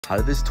How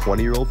did this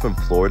 20-year-old from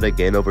Florida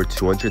gain over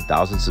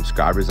 200,000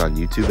 subscribers on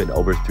YouTube and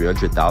over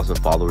 300,000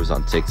 followers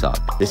on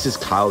TikTok? This is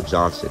Kyle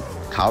Johnson.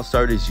 Kyle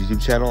started his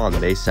YouTube channel on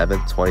May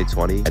 7th,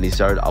 2020, and he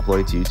started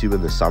uploading to YouTube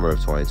in the summer of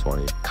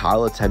 2020.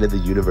 Kyle attended the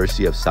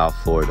University of South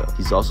Florida.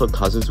 He's also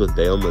cousins with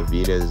Baylen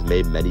Levine and has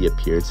made many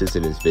appearances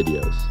in his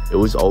videos. It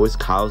was always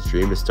Kyle's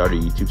dream to start a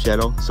YouTube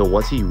channel, so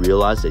once he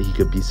realized that he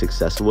could be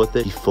successful with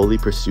it, he fully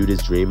pursued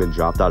his dream and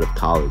dropped out of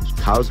college.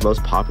 Kyle's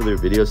most popular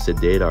videos to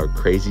date are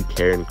Crazy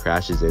Karen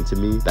Crashes Into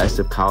Me, Best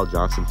of Kyle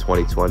Johnson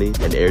 2020,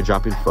 and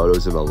airdropping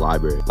photos in the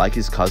library. Like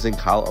his cousin,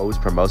 Kyle always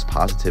promotes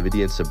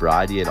positivity and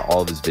sobriety in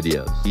all of his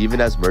videos. He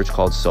even has merch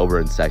called Sober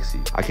and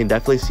Sexy. I can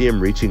definitely see him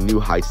reaching new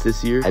heights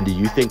this year. And do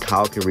you think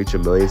Kyle can reach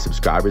 1 million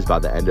subscribers by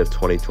the end of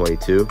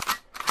 2022?